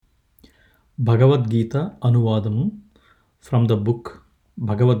Bhagavad Gita అనువాదము from the book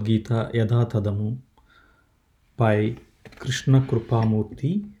Bhagavad Gita యథాతథము by Krishna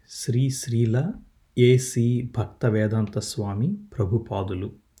Kripamurti Shri Srila ఏసి భక్త వేదాంత స్వామి ప్రభుపాదులు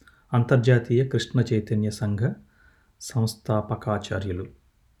అంతర్జాతీయ కృష్ణ చైతన్య సంఘ సంస్థాపకాచార్యులు.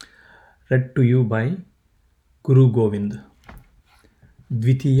 Red to you by గురు గోవింద్.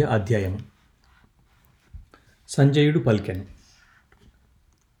 ద్వితీయ అధ్యాయం. సంజయుడు పలికెను.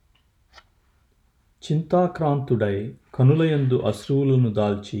 చింతాక్రాంతుడై కనులయందు అశ్రువులను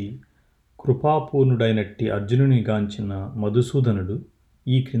దాల్చి కృపాపూర్ణుడైనట్టి అర్జునుని గాంచిన మధుసూదనుడు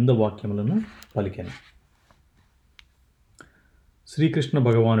ఈ క్రింద వాక్యములను పలికెను. శ్రీకృష్ణ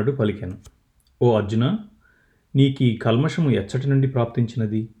భగవానుడు పలికెను. ఓ అర్జున, నీకీ కల్మషము ఎచ్చటి నుండి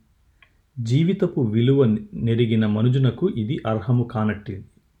ప్రాప్తించినది? జీవితపు విలువ నెరిగిన మనుజునకు ఇది అర్హము కానట్టిది.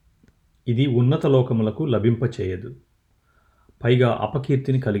 ఇది ఉన్నత లోకములకు లభింపచేయదు, పైగా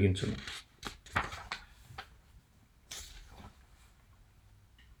అపకీర్తిని కలిగించును.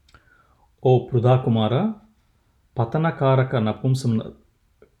 ఓ పృథాకుమార, పతనకారక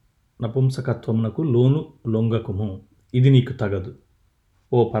నపుంసకత్వమునకు లొంగకుము, ఇది నీకు తగదు.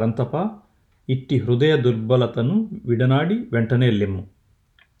 ఓ పరంతప, ఇట్టి హృదయ దుర్బలతను విడనాడి వెంటనే లెమ్ము.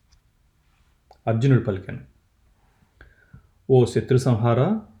 అర్జునుడు పలికెను. ఓ శత్రుసంహార,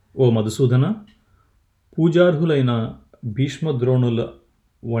 ఓ మధుసూదన, పూజార్హులైన భీష్మద్రోణుల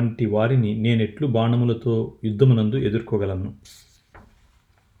వంటి వారిని నేనెట్లు బాణములతో యుద్ధమునందు ఎదుర్కోగలను?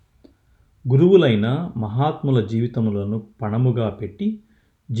 గురువులైన మహాత్ముల జీవితములను పణముగా పెట్టి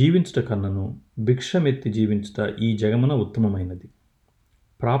జీవించుట కన్నను భిక్షమెత్తి జీవించుట ఈ జగమున ఉత్తమమైనది.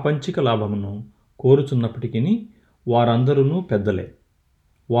 ప్రాపంచిక లాభమును కోరుచున్నప్పటికీ వారందరూ పెద్దలే.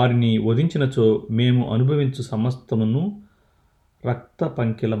 వారిని వధించినచో మేము అనుభవించు సమస్తమును రక్త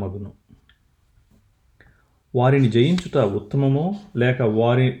పంకిల మగును. వారిని జయించుట ఉత్తమమో లేక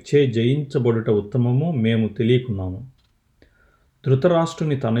వారిచే జయించబడుట ఉత్తమమో మేము తెలియకున్నాము.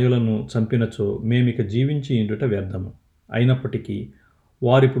 ధృతరాష్ట్రుని తనయులను చంపినచో మేమిక జీవించి ఇండుట వ్యర్థము. అయినప్పటికీ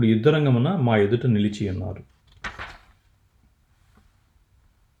వారిప్పుడు యుద్ధరంగమున మా ఎదుట నిలిచియున్నారు.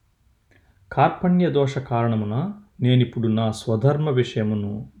 కార్పణ్య దోష కారణమున నేనిప్పుడు నా స్వధర్మ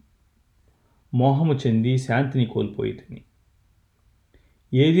విషయమును మోహము చెంది శాంతిని కోల్పోయితిని.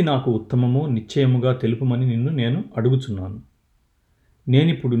 ఏది నాకు ఉత్తమమో నిశ్చయముగా తెలుపుమని నిన్ను నేను అడుగుచున్నాను.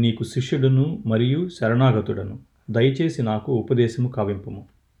 నేనిప్పుడు నీకు శిష్యుడును మరియు శరణాగతుడను. దయచేసి నాకు ఉపదేశము కావింపుము.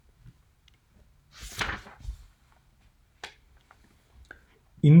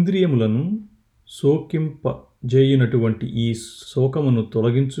 ఇంద్రియములను శోకింపజేయునటువంటి ఈ శోకమును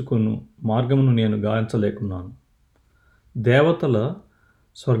తొలగించుకొను మార్గమును నేను గాంచలేకున్నాను. దేవతల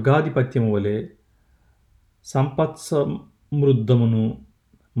స్వర్గాధిపత్యము వలె సంపత్సమృద్ధమును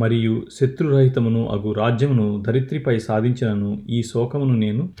మరియు శత్రురహితమును అగు రాజ్యమును ధరిత్రిపై సాధించినను ఈ శోకమును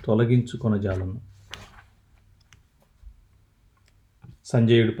నేను తొలగించుకొనజాలను.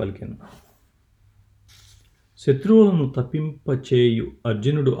 సంజయుడు పలికెను. శత్రువులను తప్పింపచేయు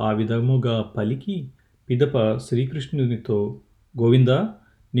అర్జునుడు ఆ విధముగా పలికి పిదప శ్రీకృష్ణునితో, గోవిందా,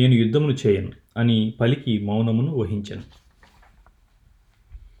 నేను యుద్ధమును చేయను అని పలికి మౌనమును వహించెను.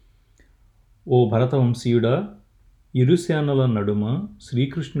 ఓ భరతవంశీయుడా, ఇరుసేనల నడుమ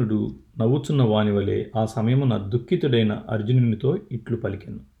శ్రీకృష్ణుడు నవ్వుచున్న వానివలే ఆ సమయమున దుఃఖితుడైన అర్జునునితో ఇట్లు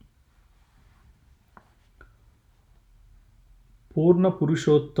పలికెను. పూర్ణ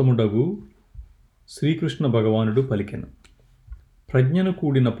పురుషోత్తముడగు శ్రీకృష్ణ భగవానుడు పలికెను. ప్రజ్ఞను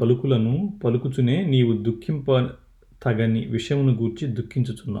కూడిన పలుకులను పలుకుచునే నీవు దుఃఖింప తగని విషయమును గూర్చి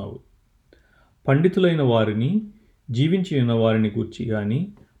దుఃఖించుచున్నావు. పండితులైన వారిని, జీవించి ఉన్న వారిని గూర్చి గాని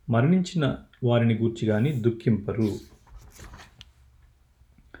మరణించిన వారిని గూర్చి గాని దుఃఖింపరు.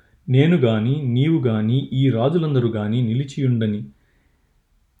 నేను గాని నీవు గాని ఈ రాజులందరూ గాని నిలిచియుండని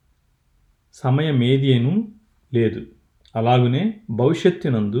సమయమేదేనూ లేదు. అలాగునే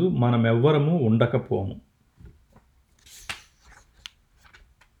భవిష్యత్తునందు మనమెవ్వరము ఉండకపోము.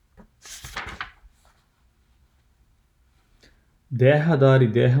 దేహదారి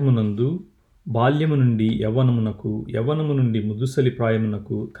దేహమునందు బాల్యము నుండి యవ్వనమునకు, యవ్వనము నుండి ముదుసలి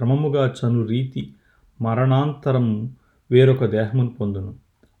ప్రాయమునకు క్రమముగా చను రీతి మరణాంతరము వేరొక దేహమును పొందును.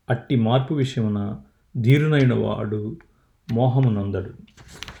 అట్టి మార్పు విషయమున ధీరునైన వాడు మోహమునందడు.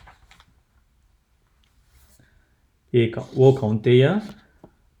 ఓ కౌంతేయ,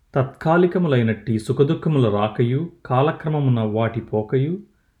 తత్కాలికములైనట్టి సుఖదుఖముల రాకయు, కాలక్రమమున వాటి పోకయు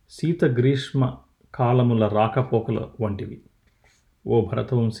శీత గ్రీష్మ కాలముల రాకపోకల వంటివి. ఓ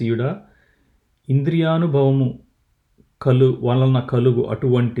భరతవంశీయుడా, ఇంద్రియానుభవము వలన కలుగు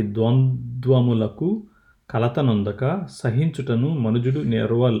అటువంటి ద్వంద్వములకు కలతనొందక సహించుటను మనుజుడు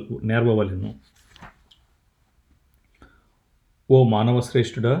నేర్వవలెను. ఓ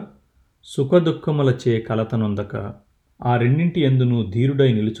మానవశ్రేష్ఠుడా, సుఖదుఃఖములచే కలతనొందక ఆ రెండింటి యందును ధీరుడై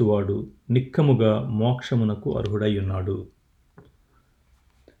నిలుచువాడు నిక్కముగా మోక్షమునకు అర్హుడై ఉన్నాడు.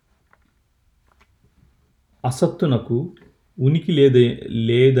 అసత్తునకు ఉనికి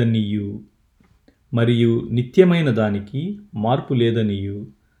లేదనియు మరియు నిత్యమైన దానికి మార్పు లేదనియు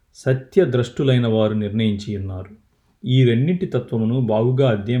సత్యద్రష్టులైన వారు నిర్ణయించి ఉన్నారు. ఈ రెండింటి తత్వమును బాగుగా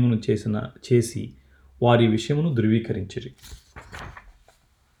అధ్యయనము చేసి వారి విషయమును ధృవీకరించిరి.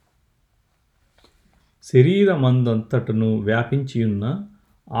 శరీరమందంతటను వ్యాపించియున్న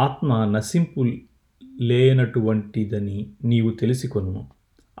ఆత్మ నశింపు లేనటువంటిదని నీవు తెలిసికొనుము.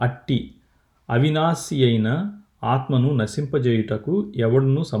 అట్టి అవినాశి అయిన ఆత్మను నశింపజేయుటకు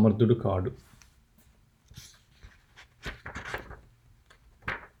ఎవడునూ సమర్థుడు కాడు.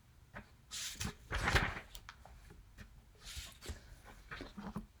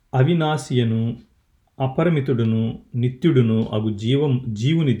 అవినాశియను అపరిమితుడును నిత్యుడును అగు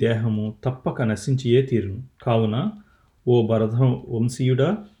జీవుని దేహము తప్పక నశించియే తీరును. కావున ఓ భరతవంశీయుడా,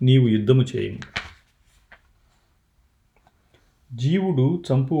 నీవు యుద్ధము చేయుము. జీవుడు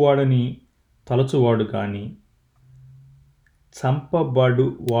చంపువాడని తలచువాడు కాని చంపబడు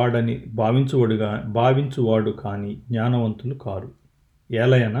వాడని భావించువాడు కాని జ్ఞానవంతులు కారు.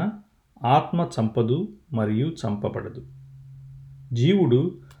 ఏలయన ఆత్మ చంపదు మరియు చంపబడదు. జీవుడు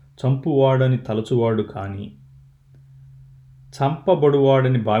చంపువాడని తలచువాడు కాని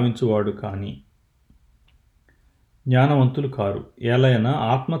చంపబడువాడని భావించువాడు కాని జ్ఞానవంతులు కారు. ఏలయన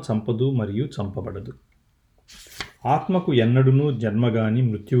ఆత్మ చంపదు మరియు చంపబడదు. ఆత్మకు ఎన్నడూనూ జన్మగాని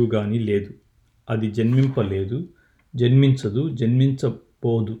మృత్యువు గాని లేదు. అది జన్మింపలేదు, జన్మించదు,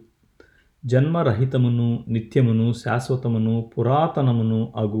 జన్మించబోదు. జన్మరహితమును నిత్యమును శాశ్వతమును పురాతనమును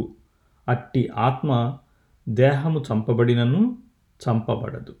అగు అట్టి ఆత్మ దేహము చంపబడినను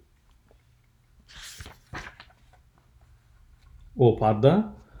చంపబడదు. ఓ పార్థ,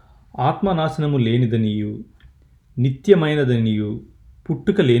 ఆత్మనాశనము లేనిదనియు నిత్యమైనదనియు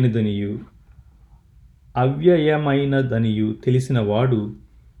పుట్టుక లేనిదనియు అవ్యయమైనదనియు తెలిసిన వాడు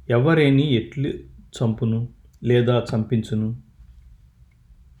ఎవరేని ఎట్లు చంపును లేదా చంపించును?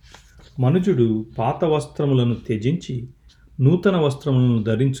 మనుజుడు పాత వస్త్రములను త్యజించి నూతన వస్త్రములను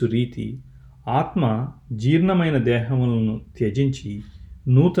ధరించు రీతి ఆత్మ జీర్ణమైన దేహములను త్యజించి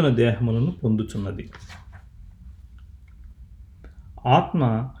నూతన దేహములను పొందుచున్నది. ఆత్మ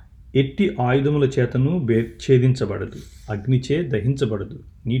ఎట్టి ఆయుధముల చేతను ఛేదించబడదు, అగ్నిచే దహించబడదు,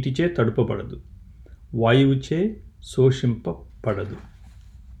 నీటిచే తడుపబడదు, వాయువుచే శోషింపబడదు.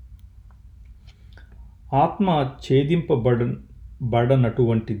 ఆత్మ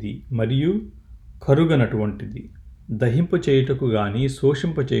ఛేదింపబడనటువంటిది మరియు కరుగనటువంటిది. దహింపచేయుటకు గాని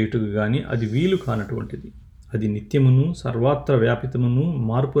శోషింపచేయుటకు గాని అది వీలు కానటువంటిది. అది నిత్యమును సర్వత్ర వ్యాపితమును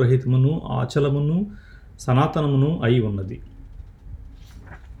మార్పురహితమును అచలమును సనాతనమును అయి ఉన్నది.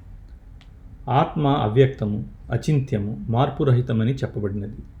 ఆత్మ అవ్యక్తము, అచింత్యము, మార్పురహితమని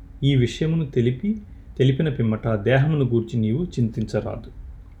చెప్పబడినది. ఈ విషయమును తెలిపిన పిమ్మట దేహమును గూర్చి నీవు చింతించరాదు.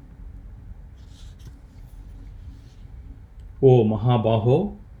 ఓ మహాబాహో,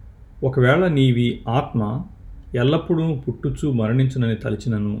 ఒకవేళ నీవి ఆత్మ ఎల్లప్పుడూ పుట్టుచు మరణించునని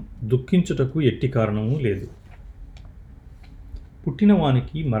తలచినను దుఃఖించుటకు ఎట్టి కారణము లేదు.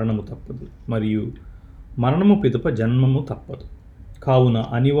 పుట్టినవానికి మరణము తప్పదు మరియు మరణము పిదప జన్మము తప్పదు. కావున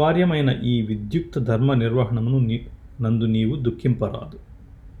అనివార్యమైన ఈ విద్యుక్త ధర్మ నిర్వహణమును నందు నీవు దుఃఖింపరాదు.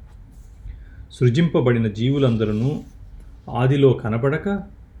 సృజింపబడిన జీవులందరూ ఆదిలో కనబడక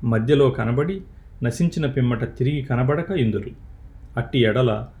మధ్యలో కనబడి నశించిన పిమ్మట తిరిగి కనబడక ఇందురు. అట్టి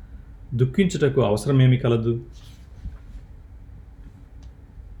ఎడల దుఃఖించుటకు అవసరమేమి కలదు?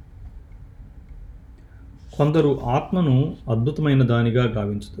 కొందరు ఆత్మను అద్భుతమైన దానిగా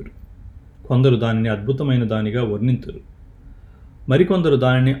గావించుతారు, కొందరు దానిని అద్భుతమైన దానిగా వర్ణింతురు, మరికొందరు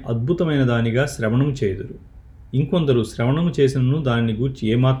దానిని అద్భుతమైన దానిగా శ్రవణము చేయుదురు, ఇంకొందరు శ్రవణము చేసినను దానిని గూర్చి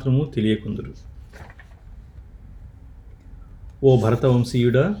ఏమాత్రమూ తెలియకుందురు. ఓ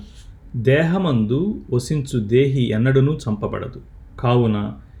భరతవంశీయుడా, దేహమందు వసించు దేహి ఎన్నడూనూ చంపబడదు. కావున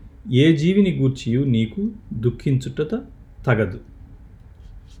ఏ జీవిని గూర్చియు నీకు దుఃఖించుట తగదు.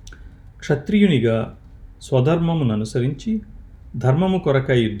 క్షత్రియునిగా స్వధర్మముననుసరించి ధర్మము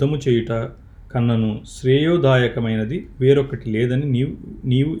కొరకై యుద్ధము చేయుట కన్నను శ్రేయోదాయకమైనది వేరొకటి లేదని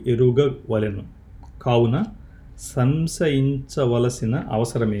నీవు ఎరుగవలెను. కావున సంశయించవలసిన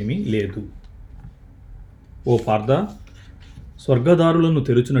అవసరమేమీ లేదు. ఓ పార్థ, స్వర్గదారులను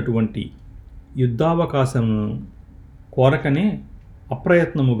తెరుచునటువంటి యుద్ధావకాశమును కోరకనే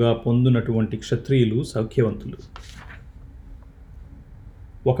అప్రయత్నముగా పొందునటువంటి క్షత్రియులు సౌఖ్యవంతులు.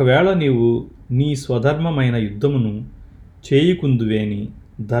 ఒకవేళ నీవు నీ స్వధర్మమైన యుద్ధమును చేయుకుందువేని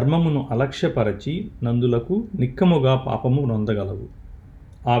ధర్మమును అలక్ష్యపరచి నందులకు నిక్కముగా పాపము నొందగలవు.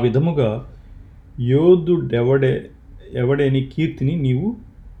 ఆ విధముగా ఎవడేని కీర్తిని నీవు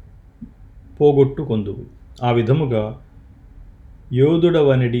పోగొట్టుకొందువు. ఆ విధముగా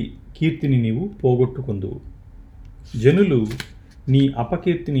యోధుడవనడి కీర్తిని నీవు పోగొట్టుకొందువు. జనులు నీ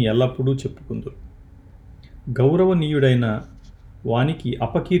అపకీర్తిని ఎల్లప్పుడూ చెప్పుకుందురు. గౌరవనీయుడైన వానికి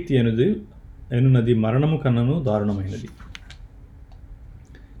అపకీర్తి ఎనున్నది మరణము కన్నను దారుణమైనది.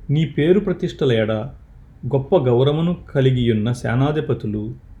 నీ పేరు ప్రతిష్టల ఎడ గొప్ప గౌరవమును కలిగియున్న సేనాధిపతులు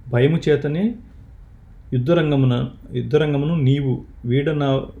భయము చేతనే యుద్ధరంగమును నీవు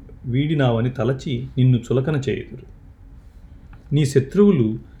వీడినావని తలచి నిన్ను చులకన చేయుదురు. నీ శత్రువులు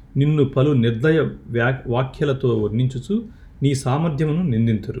నిన్ను పలు నిర్దయ వాక్యలతో వర్ణించుచు నీ సామర్థ్యమును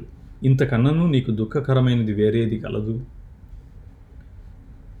నిందింతురు. ఇంతకన్నను నీకు దుఃఖకరమైనది వేరేది గలదు.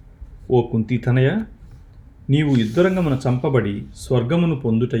 ఓ కుంతీతనయ, నీవు యుద్ధరంగమున చంపబడి స్వర్గమును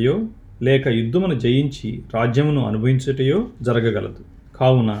పొందుటయో లేక యుద్ధమును జయించి రాజ్యమును అనుభవించుటయో జరగగలదు.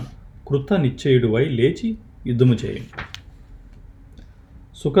 కావున కృత నిశ్చయుడువై లేచి యుద్ధము చేయి.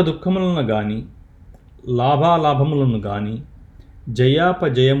 సుఖదుఖములను గాని లాభాలాభములను గాని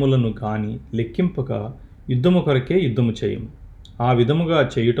జయాపజయములను గాని లెక్కింపక యుద్ధము కొరకే యుద్ధము చేయము. ఆ విధముగా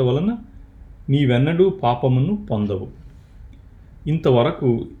చేయుట వలన నీవెన్నడూ పాపమును పొందవు. ఇంతవరకు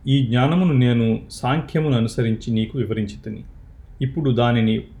ఈ జ్ఞానమును నేను సాంఖ్యమును అనుసరించి నీకు వివరించితిని. ఇప్పుడు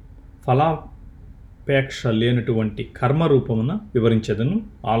దానిని ఫలాపేక్ష లేనటువంటి కర్మరూపమున వివరించెదను,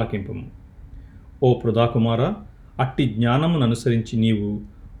 ఆలకింపము. ఓ పృథాకుమార, అట్టి జ్ఞానమును అనుసరించి నీవు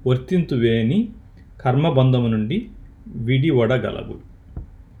వర్తింతువేని కర్మబంధము నుండి విడివడగలవు.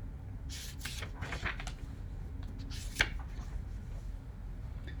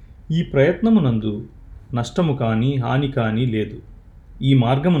 ఈ ప్రయత్నమునందు నష్టము కానీ హాని కానీ లేదు. ఈ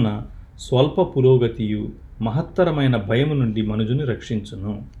మార్గమున స్వల్ప పురోగతియు మహత్తరమైన భయము నుండి మనుజుని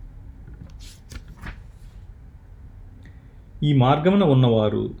రక్షించును. ఈ మార్గమున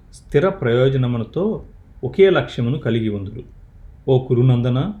ఉన్నవారు స్థిర ప్రయోజనములతో ఒకే లక్ష్యమును కలిగి ఉందురు. ఓ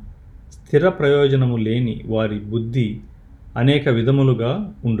కురునందన, స్థిర ప్రయోజనము లేని వారి బుద్ధి అనేక విధములుగా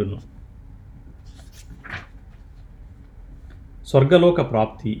ఉండును. స్వర్గలోక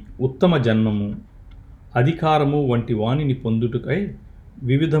ప్రాప్తి, ఉత్తమ జన్మము, అధికారము వంటి వానిని పొందుటకై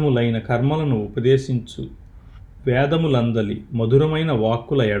వివిధములైన కర్మలను ఉపదేశించు వేదములందలి మధురమైన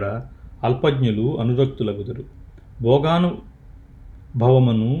వాక్కుల ఎడ అల్పజ్ఞులు అనురక్తులగుదురు.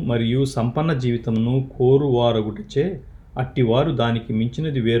 భోగానుభవమును మరియు సంపన్న జీవితమును కోరువారగుటచే అట్టివారు దానికి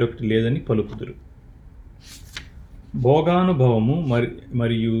మించినది వేరొకటి లేదని పలుకుదురు. భోగానుభవము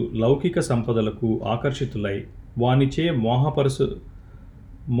మరియు లౌకిక సంపదలకు ఆకర్షితులై వానిచే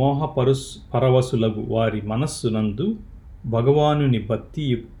పరవశులగు వారి మనస్సునందు భగవానుని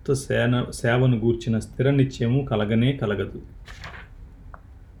భక్తియుక్త సేవను గూర్చిన స్థిర నిశ్చయము కలగదు.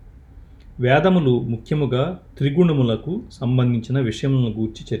 వేదములు ముఖ్యముగా త్రిగుణములకు సంబంధించిన విషయములను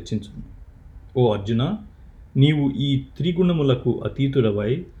గూర్చి చర్చించును. ఓ అర్జున, నీవు ఈ త్రిగుణములకు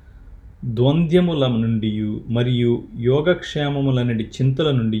అతీతుడవై ద్వంద్వముల నుండి మరియు యోగక్షేమములనడి చింతల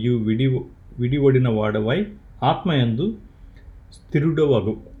నుండి విడివడిన వాడవై ఆత్మయందు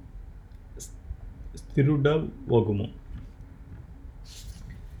స్థిరుడవగుము.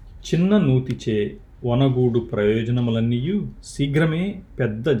 చిన్న నూతిచే వనగూడు ప్రయోజనములన్నీయు శీఘ్రమే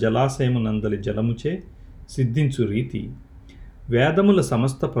పెద్ద జలాశయమునందలి జలముచే సిద్ధించు రీతి వేదముల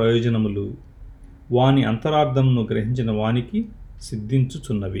సమస్త ప్రయోజనములు వాని అంతరార్థమును గ్రహించిన వానికి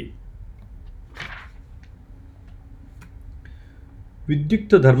సిద్ధించుచున్నవి.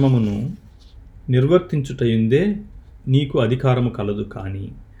 విద్యుక్త ధర్మమును నిర్వర్తించుటయుందే నీకు అధికారము కలదు, కానీ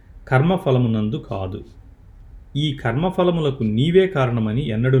కర్మఫలమునందు కాదు. ఈ కర్మఫలములకు నీవే కారణమని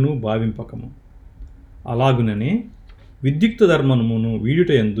ఎన్నడూనూ భావింపకము. అలాగుననే విద్యుక్త ధర్మమును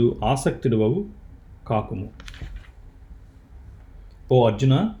వీడుటయందు ఆసక్తుడవవు కాకుము. ఓ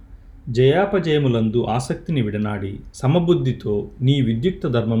అర్జున, జయాపజయములందు ఆసక్తిని విడనాడి సమబుద్ధితో నీ విద్యుక్త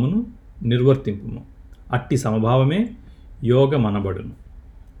ధర్మమును నిర్వర్తింపుము. అట్టి సమభావమే యోగమనబడును.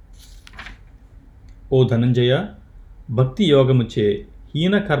 ఓ ధనంజయ, భక్తి యోగముచే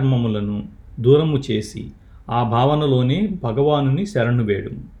హీన కర్మములను దూరము చేసి ఆ భావనలోనే భగవానుని శరణు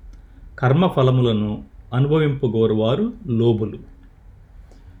వేడుము. కర్మఫలములను అనుభవింపగోరువారు లోబులు.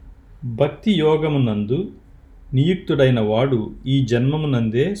 భక్తి యోగమునందు నియుక్తుడైన వాడు ఈ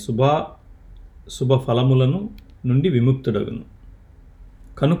జన్మమునందే శుభ ఫలములను నుండి విముక్తుడగును.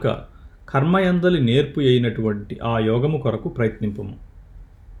 కనుక కర్మయందలి నేర్పు అయినటువంటి ఆ యోగము కొరకు ప్రయత్నింపుము.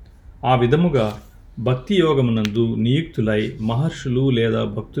 ఆ విధముగా భక్తి యోగమునందు నియుక్తులై మహర్షులు లేదా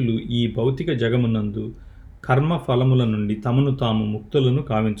భక్తులు ఈ భౌతిక జగమునందు కర్మ ఫలముల నుండి తమను తాము ముక్తులను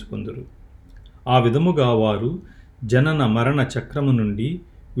కావించుకుందురు. ఆ విధముగా వారు జనన మరణ చక్రము నుండి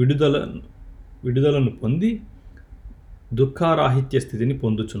విడుదలను పొంది దుఃఖారాహిత్య స్థితిని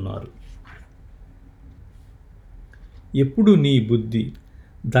పొందుచున్నారు. ఎప్పుడు నీ బుద్ధి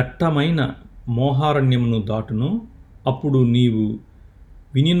దట్టమైన మోహారణ్యమును దాటునో అప్పుడు నీవు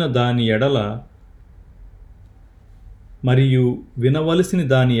వినిన దాని ఎడల మరియు వినవలసిన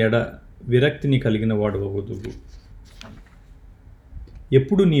దాని ఎడ విరక్తిని కలిగిన వాడు వగుదువు.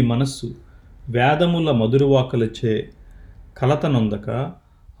 ఎప్పుడు నీ మనస్సు వేదముల మధురవాకులచే కలత నొందక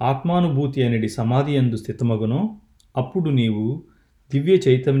ఆత్మానుభూతి అనేది సమాధి యందు స్థితమగునో అప్పుడు నీవు దివ్య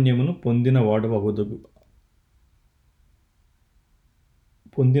చైతన్యమును పొందినవాడవగుదువు.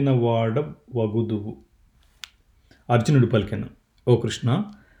 అర్జునుడు పలికెను, ఓ కృష్ణ,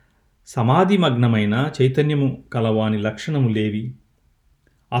 సమాధిమగ్నమైన చైతన్యము కలవాని లక్షణములేవి?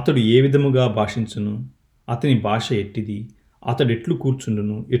 అతడు ఏ విధముగా భాషించును? అతని భాష ఎట్టిది? అతడెట్లు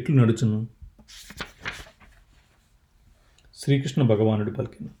కూర్చుండును, ఎట్లు నడుచును? శ్రీకృష్ణ భగవానుడు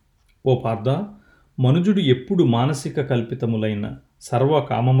పలికెను, ఓ పార్థ, మనుజుడు ఎప్పుడు మానసిక కల్పితములైన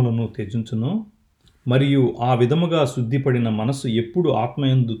సర్వకామములను త్యజించునో మరియు ఆ విధముగా శుద్ధిపడిన మనస్సు ఎప్పుడు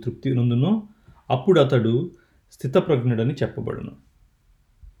ఆత్మయందు తృప్తి నొందునో అప్పుడు అతడు స్థితప్రజ్ఞుడని చెప్పబడును.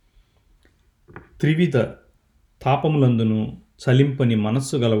 త్రివిధ తాపములందును చలింపని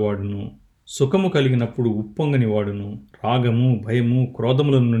మనస్సు గలవాడును, సుఖము కలిగినప్పుడు ఉప్పొంగని వాడును, రాగము భయము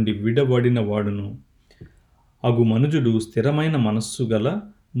క్రోధముల నుండి విడబడిన వాడును అగు మనుజుడు స్థిరమైన మనస్సు గల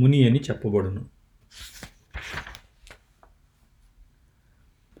ముని అని చెప్పబడును.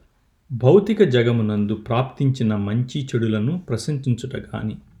 భౌతిక జగమునందు ప్రాప్తించిన మంచి చెడులను ప్రశంసించుట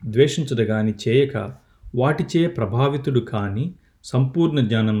గాని ద్వేషించుట గాని చేయక వాటిచే ప్రభావితుడు కాని సంపూర్ణ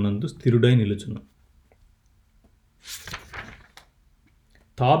జ్ఞానమునందు స్థిరుడై నిలుచును.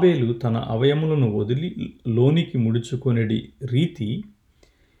 తాబేలు తన అవయములను వదిలి లోనికి ముడుచుకొనెడి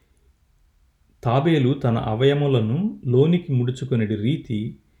రీతి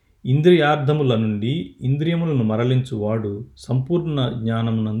ఇంద్రియార్థముల నుండి ఇంద్రియములను మరలించువాడు సంపూర్ణ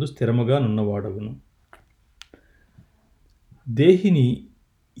జ్ఞానమునందు స్థిరముగా నున్నవాడగును. దేహిని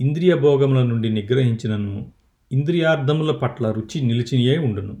ఇంద్రియ భోగముల నుండి నిగ్రహించినను ఇంద్రియార్థముల పట్ల రుచి నిలిచియే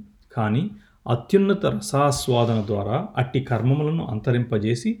ఉండును. కానీ అత్యున్నత రసాస్వాదన ద్వారా అట్టి కర్మములను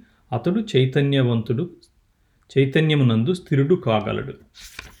అంతరింపజేసి అతడు చైతన్యమునందు స్థిరుడు కాగలడు.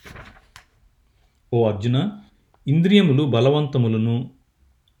 ఓ అర్జున, ఇంద్రియములు బలవంతములను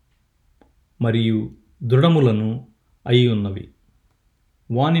మరియు దృఢములను అయి ఉన్నవి.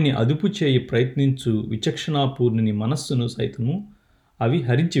 వానిని అదుపు చేయి ప్రయత్నించు విచక్షణాపూర్ణుని మనస్సును సైతము అవి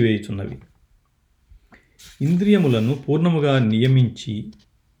హరించివేయుచున్నవి. ఇంద్రియములను పూర్ణముగా నియమించి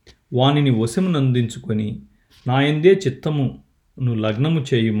వానిని వశమునందించుకొని నాయందే చిత్తమును లగ్నము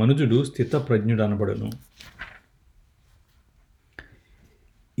చేయు మనుజుడు స్థితప్రజ్ఞుడనబడును.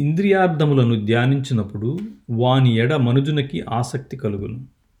 ఇంద్రియార్థములను ధ్యానించినప్పుడు వాని ఎడ మనుజునికి ఆసక్తి కలుగును.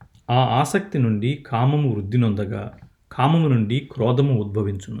 ఆ ఆసక్తి నుండి కామము వృద్ధి నొందగా కామము నుండి క్రోధము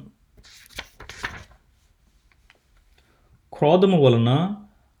ఉద్భవించును. క్రోధము వలన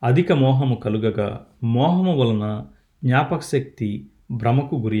అధిక మోహము కలుగగా మోహము వలన జ్ఞాపకశక్తి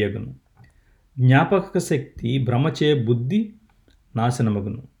భ్రమకు గురియగును. జ్ఞాపకశక్తి భ్రమచే బుద్ధి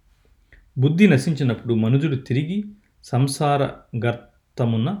నాశనమగును. బుద్ధి నశించినప్పుడు మనుజుడు తిరిగి సంసార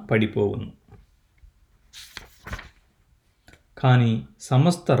గర్తమున పడిపోవును. కానీ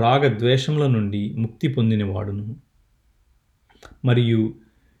సమస్త రాగద్వేషముల నుండి ముక్తి పొందినవాడును మరియు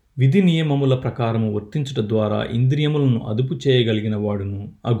విధి నియమముల ప్రకారము వర్తించుట ద్వారా ఇంద్రియములను అదుపు చేయగలిగిన వాడును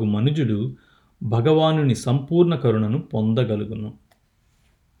అగు మనుజుడు భగవానుని సంపూర్ణ కరుణను పొందగలుగును.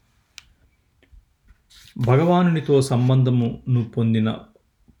 భగవానునితో సంబంధమును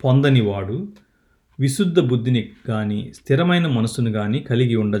పొందనివాడు విశుద్ధ బుద్ధిని గాని స్థిరమైన మనసును గాని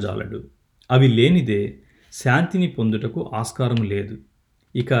కలిగి ఉండజాలడు. అవి లేనిదే శాంతిని పొందుటకు ఆస్కారము లేదు.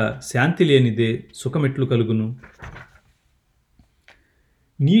 ఇక శాంతి లేనిదే సుఖమెట్లు కలుగును?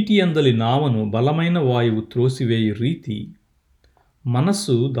 నీటి అందలి నావను బలమైన వాయువు త్రోసివేయు రీతి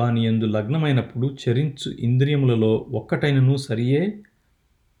మనస్సు దాని యందు లగ్నమైనప్పుడు చరించు ఇంద్రియములలో ఒక్కటైనను సరియే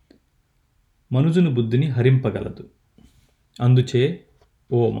మనుజుని బుద్ధిని హరింపగలదు. అందుచే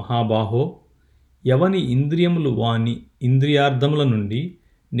ఓ మహాబాహో, ఎవని ఇంద్రియములు వాని ఇంద్రియార్థముల నుండి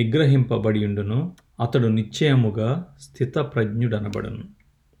నిగ్రహింపబడియుండునో అతడు నిశ్చయముగా స్థితప్రజ్ఞుడనబడును.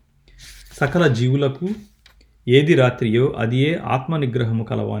 సకల జీవులకు ఏది రాత్రియో అదియే ఆత్మనిగ్రహము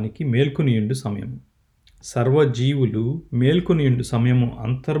కలవానికి మేల్కొనియుండు సమయము. సర్వజీవులు మేల్కొనియుండు సమయము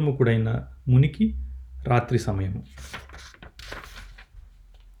అంతర్ముఖుడైన మునికి రాత్రి సమయము.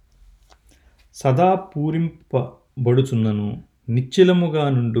 సదా పూరింపబడుచున్నను నిశ్చలముగా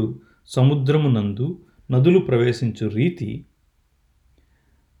నుండు సముద్రమునందు నదులు ప్రవేశించు రీతి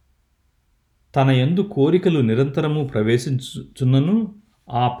తన యందు కోరికలు నిరంతరము ప్రవేశించుచున్నను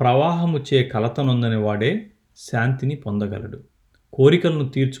ఆ ప్రవాహముచే కలత నొందని వాడే శాంతిని పొందగలడు. కోరికలను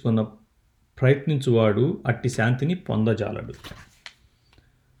తీర్చుకున్న ప్రయత్నించువాడు అట్టి శాంతిని పొందజాలడు.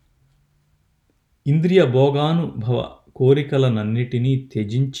 ఇంద్రియ భోగానుభవ కోరికలనన్నిటినీ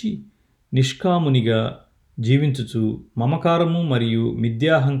త్యజించి నిష్కామునిగా జీవించుచు మమకారము మరియు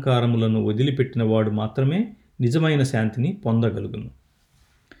మిథ్యాహంకారములను వదిలిపెట్టినవాడు మాత్రమే నిజమైన శాంతిని పొందగలుగును.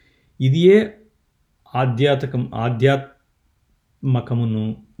 ఇదియే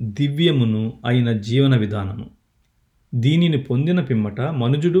ఆధ్యాత్మకమును దివ్యమును అయిన జీవన విధానము. దీనిని పొందిన పిమ్మట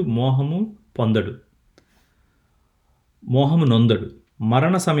మనుజుడు మోహము నొందడు.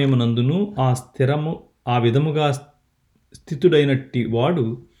 మరణ సమయమునందును ఆ విధముగా స్థితుడైనట్టి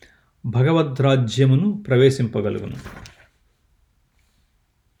వాడు భగవద్రాజ్యమును ప్రవేశింపగలుగును.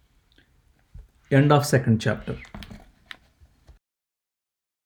 End of second chapter.